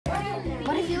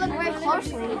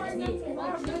closely,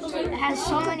 it has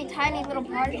so many tiny little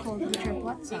particles which are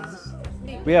blood cells.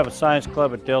 We have a science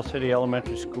club at Dale City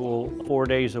Elementary School 4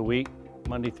 days a week,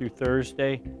 Monday through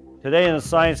Thursday. Today in the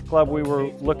science club we were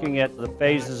looking at the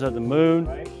phases of the moon,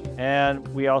 and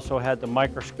we also had the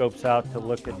microscopes out to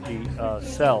look at the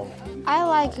cells. I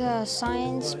like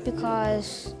science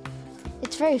because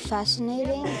it's very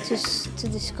fascinating to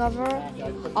discover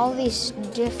all these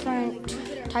different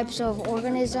types of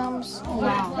organisms.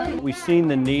 Wow. We've seen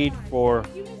the need for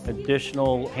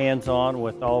additional hands-on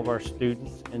with all of our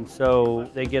students, and so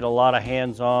they get a lot of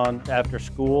hands-on after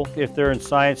school. If they're in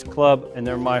science club and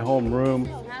they're in my home room,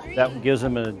 that gives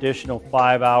them an additional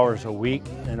 5 hours a week,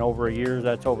 and over a year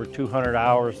that's over 200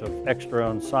 hours of extra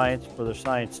on science for their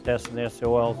science tests and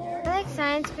SOLs. I like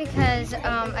science because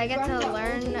I get to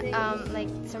learn like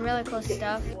some really cool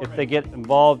stuff. If they get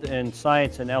involved in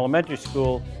science in elementary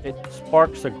school, it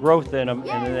sparks a growth in them,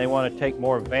 and then they want to take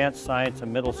more advanced science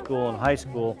in middle school and high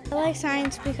school. I like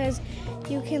science because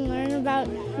you can learn about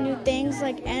new things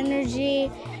like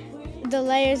energy, the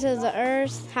layers of the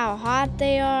earth, how hot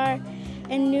they are,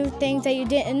 and new things that you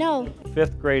didn't know.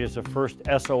 Fifth grade is the first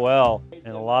SOL,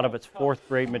 and a lot of it's fourth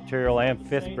grade material and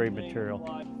fifth grade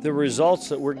material. The results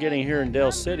that we're getting here in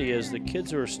Dale City is the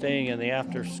kids who are staying in the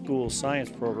after-school science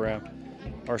program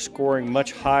are scoring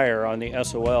much higher on the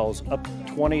SOLs, up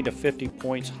 20 to 50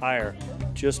 points higher,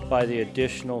 just by the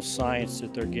additional science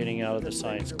that they're getting out of the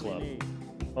science club.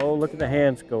 Oh, look at the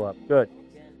hands go up. Good.